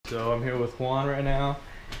So I'm here with Juan right now,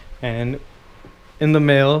 and in the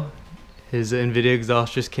mail, his NVIDIA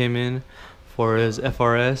exhaust just came in for his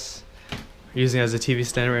FRS. We're using it as a TV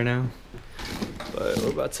stand right now. But we're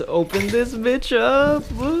about to open this bitch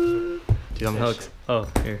up. Woo. Dude, I'm hooks.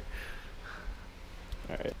 Oh, here.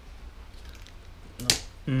 Alright.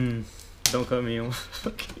 No. Don't cut me. A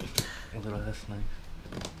little less knife.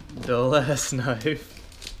 The last knife.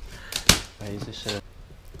 I use this shit.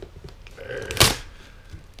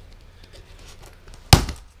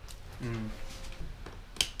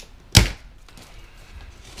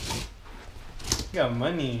 You got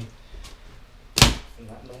money.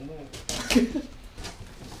 Not no more.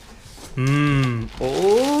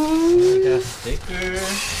 Oh. I got a sticker.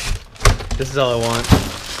 This is all I want.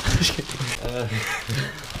 Damn.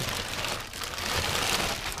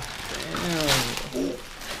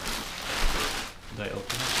 Did I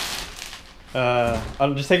open it?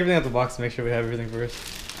 I'll just take everything out the box to make sure we have everything first.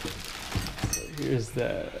 So here's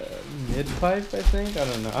the mid pipe, I think. I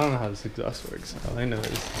don't know how this exhaust works. All I know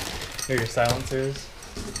is here are your silencers.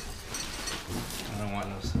 I don't want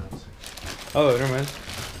no silencer. Oh, never mind.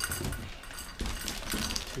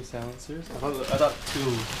 2 silencers. I thought 2,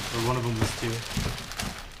 or one of them was 2.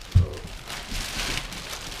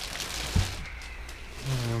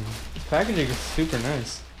 Packaging is super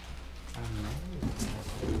nice. I don't know.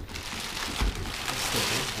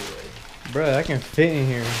 Bro, I can fit in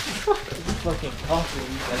here. It's fucking coffee.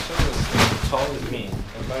 That shit was as tall as me.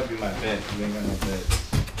 That might be my bed. You ain't got no bed.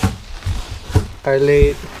 Alright,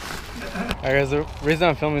 late. Alright guys, the reason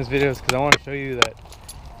I'm filming this video is because I want to show you that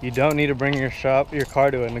you don't need to bring your car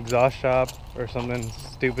to an exhaust shop or something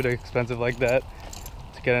stupid expensive like that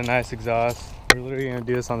to get a nice exhaust. We're literally going to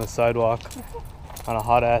do this on the sidewalk on a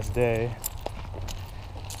hot ass day.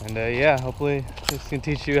 And yeah, hopefully this can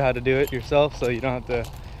teach you how to do it yourself so you don't have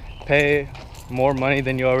to pay more money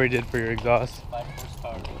than you already did for your exhaust. 5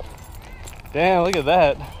 horsepower. Damn, look at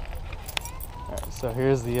that. Alright, so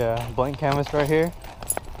here's the blank canvas right here.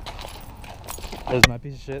 There's my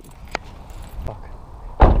piece of shit. Fuck.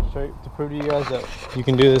 To prove to you guys that you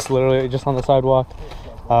can do this literally just on the sidewalk.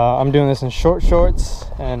 I'm doing this in short shorts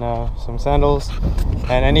and some sandals.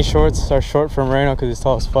 And any shorts are short for Moreno because he's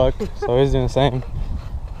tall as fuck. So he's doing the same.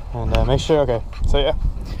 And make sure, okay. So yeah.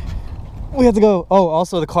 We have to go. Oh,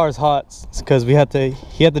 also the car is hot because he had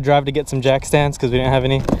to drive to get some jack stands because we didn't have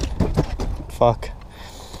any. Fuck.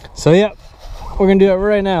 So yeah, we're gonna do that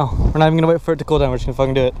right now. We're not even gonna wait for it to cool down. We're just gonna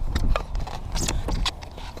fucking do it.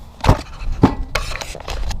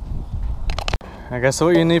 I guess so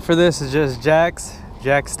what you need for this is just jacks,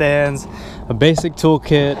 jack stands, a basic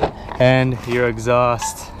toolkit, and your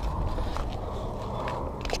exhaust.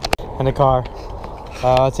 And a car.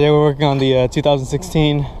 Today we're working on the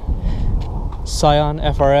 2016 Scion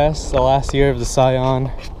FRS, the last year of the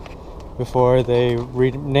Scion before they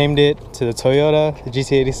renamed it to the Toyota, the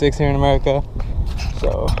GT86 here in America.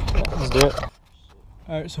 So yeah, let's do it.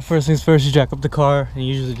 Alright, so first things first, you jack up the car, and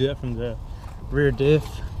you usually do that from the rear diff.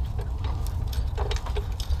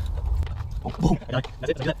 Boom. That's it,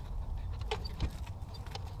 let's do that.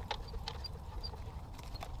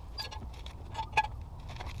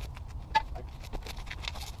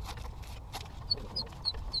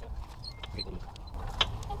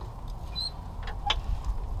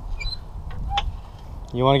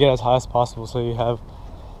 You want to get as high as possible so you have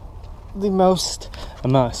the most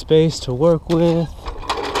amount of space to work with.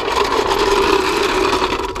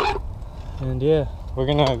 And yeah, we're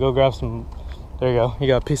gonna go grab some. There you go. You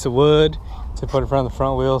got a piece of wood to put in front of the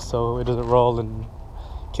front wheel so it doesn't roll and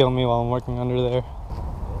kill me while I'm working under there.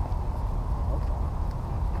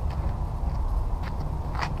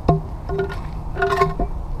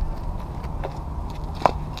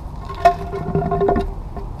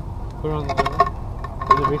 Put it on the wheel.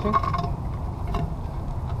 Is it reaching?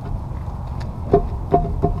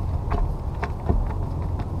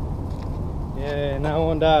 Yeah, now it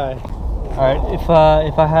won't die. Alright, if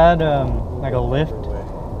I had like a lift,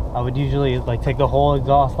 I would usually like take the whole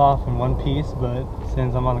exhaust off in one piece, but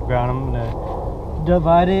since I'm on the ground, I'm gonna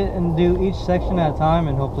divide it and do each section at a time,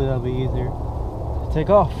 and hopefully that'll be easier to take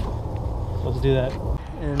off. So let's do that.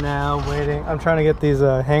 And now waiting. I'm trying to get these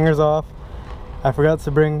hangers off. I forgot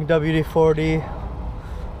to bring WD-40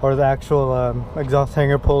 or the actual exhaust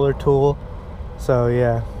hanger puller tool. So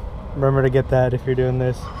yeah, remember to get that if you're doing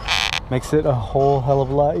this. Makes it a whole hell of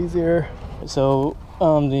a lot easier. So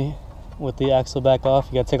with the axle back off,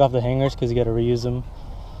 you gotta take off the hangers because you gotta reuse them.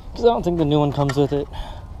 Because I don't think the new one comes with it.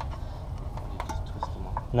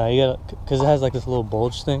 No, you gotta, because it has like this little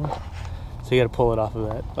bulge thing. So you gotta pull it off of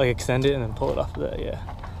that. Like extend it and then pull it off of that, yeah.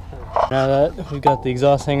 Now that we've got the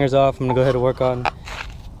exhaust hangers off, I'm gonna go ahead and work on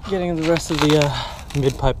getting the rest of the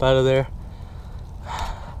mid pipe out of there.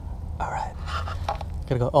 All right,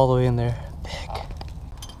 gotta go all the way in there. Big.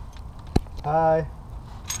 Hi.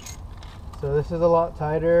 So this is a lot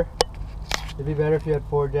tighter. It'd be better if you had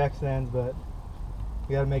 4 jack stands, but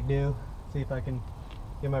we gotta make do. See if I can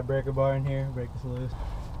get my breaker bar in here, break this loose.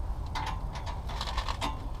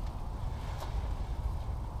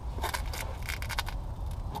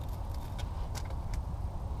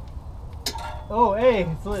 Oh, hey,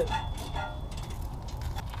 it's lit.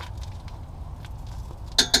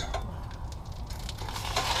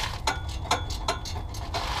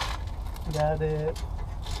 Got it.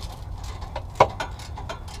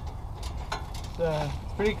 It's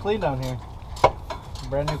pretty clean down here.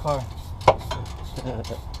 Brand new car.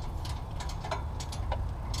 So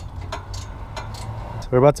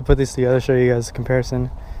we're about to put these together, show you guys a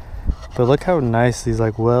comparison. But look how nice these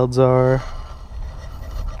like welds are.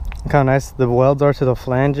 Look how nice the welds are to the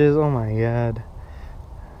flanges. Oh my god.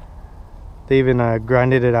 They even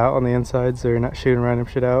grinded it out on the inside so you're not shooting random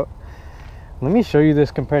shit out. Let me show you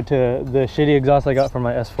this compared to the shitty exhaust I got from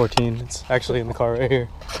my S14. It's actually in the car right here.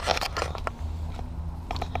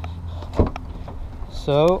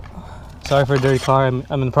 So, sorry for a dirty car. I'm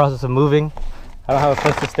in the process of moving. I don't have a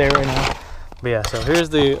place to stay right now. But yeah, so here's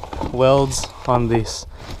the welds on these.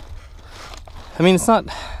 I mean, it's not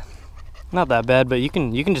that bad, but you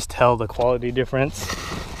can just tell the quality difference.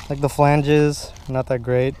 Like the flanges, not that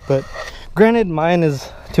great, but granted mine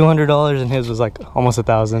is $200 and his was like almost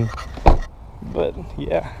 $1,000. But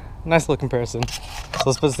yeah, nice little comparison. So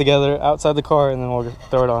let's put this together outside the car and then we'll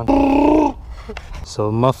throw it on.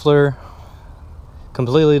 So muffler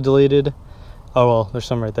completely deleted. Oh well, there's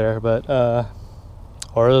some right there, but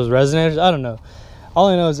or those resonators, I don't know. All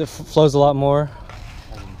I know is it flows a lot more.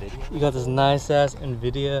 You got this nice ass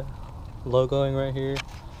NVIDIA logoing right here.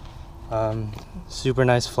 Super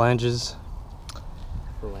nice flanges.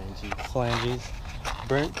 Flanges.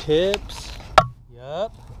 Burnt tips.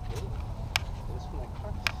 Yup.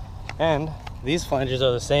 And these flanges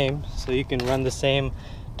are the same, so you can run the same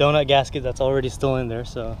donut gasket that's already still in there,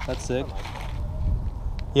 so that's sick.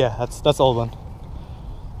 Yeah, that's the old one.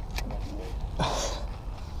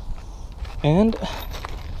 And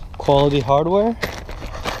quality hardware.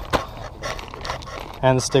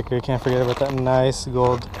 And the sticker, can't forget about that nice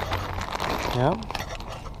gold. Yeah.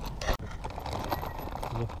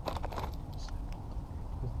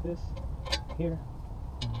 This here.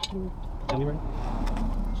 Tell me right.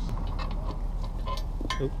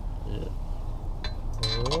 Oh. Yeah.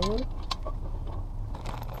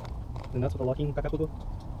 And that's what the locking back up will go.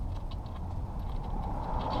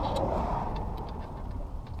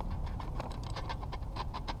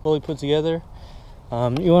 Fully put together.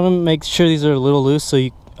 You want to make sure these are a little loose, so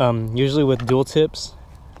you usually with dual tips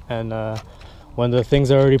and when the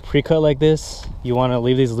things are already pre-cut like this, you want to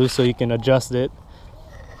leave these loose so you can adjust it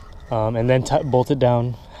and then bolt it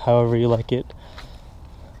down however you like it.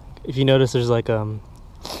 If you notice, there's like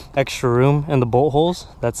extra room in the bolt holes.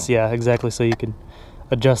 That's, yeah, exactly, so you can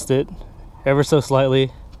adjust it ever so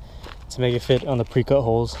slightly to make it fit on the pre-cut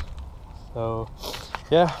holes. So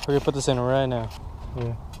yeah, we're gonna put this in right now.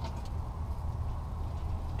 Yeah.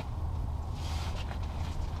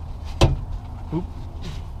 Oop.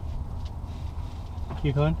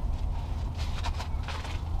 Keep going.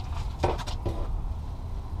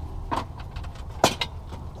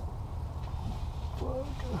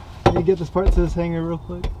 Let me get this part to this hanger real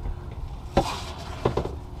quick.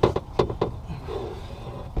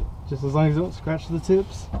 Just as long as you don't scratch the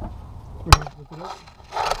tips. We're gonna flip it up.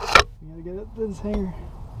 You gotta get it to this hanger.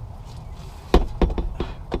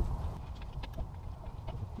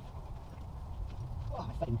 Oh,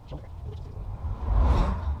 my fucking shoulder.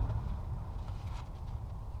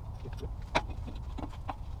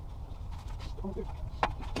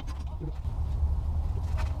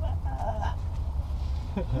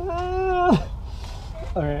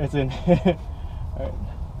 Alright, it's in. Alright.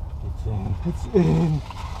 It's in. It's in.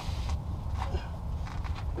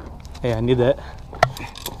 Hey, I need that.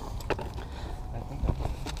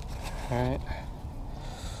 Alright.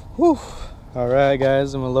 Whew. Alright,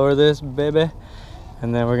 guys, I'm gonna lower this baby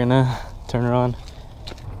and then we're gonna turn her on.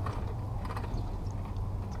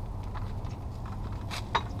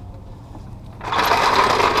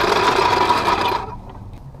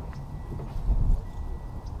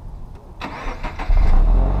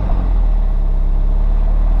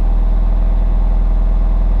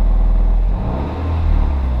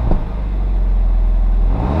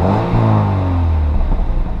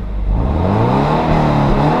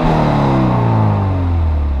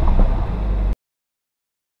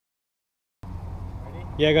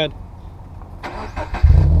 Yeah, good.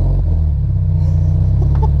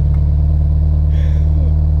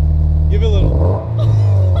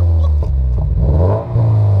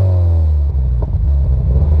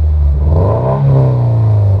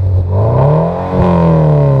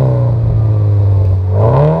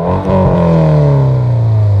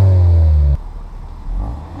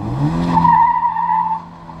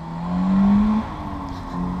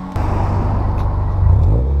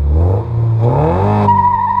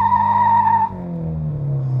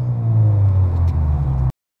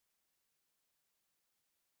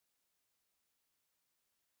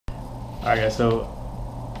 so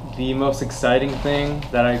the most exciting thing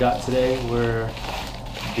that I got today were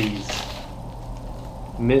these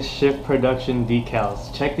Mischief Production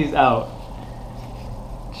decals. Check these out.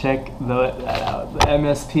 Check that out. The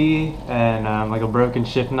MSP and like a broken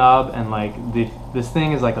shift knob, and like this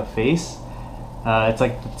thing is like a face. It's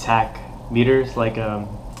like the tack meters, like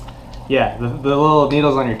yeah, the little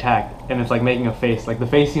needles on your tack, and it's like making a face, like the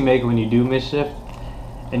face you make when you do Mischief.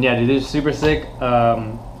 And yeah, dude, they're super sick.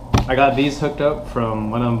 I got these hooked up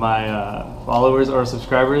from one of my followers or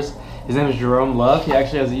subscribers. His name is Jerome Love. He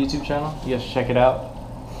actually has a YouTube channel. You guys should check it out.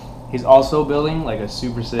 He's also building like a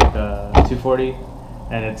super sick 240,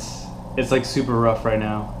 and it's like super rough right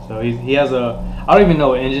now. So he has a, I don't even know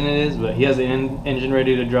what engine it is, but he has an engine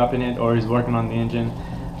ready to drop in it, or he's working on the engine.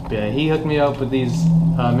 But yeah, he hooked me up with these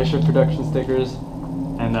Mischief Production stickers,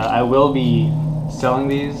 and I will be selling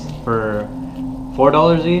these for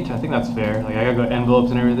 $4 each. I think that's fair. Like I gotta go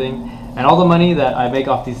envelopes and everything, and all the money that I make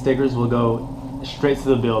off these stickers will go straight to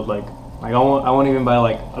the build. Like I won't even buy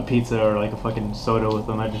like a pizza or like a fucking soda with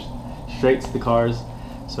them. I just straight to the cars.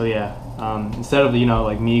 So yeah, instead of, you know,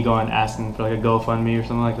 like me going asking for like a GoFundMe or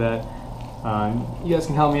something like that, you guys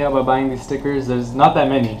can help me out by buying these stickers. There's not that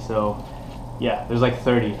many, so yeah, there's like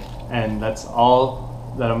 30, and that's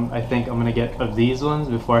all that I think I'm gonna get of these ones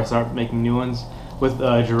before I start making new ones with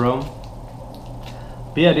Jerome.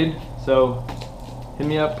 But yeah, dude, so hit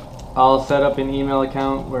me up. I'll set up an email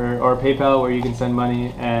account or PayPal where you can send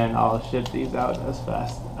money, and I'll ship these out as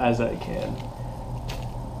fast as I can.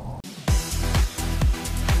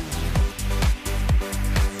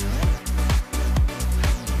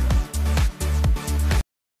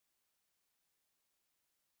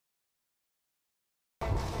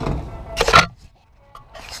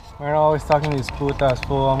 We're always talking to these putas,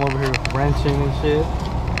 fool. I'm over here wrenching and shit.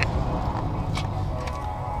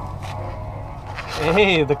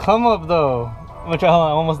 Hey, the come up though. I'm gonna try, hold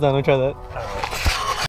on, I'm almost done. Let me try that.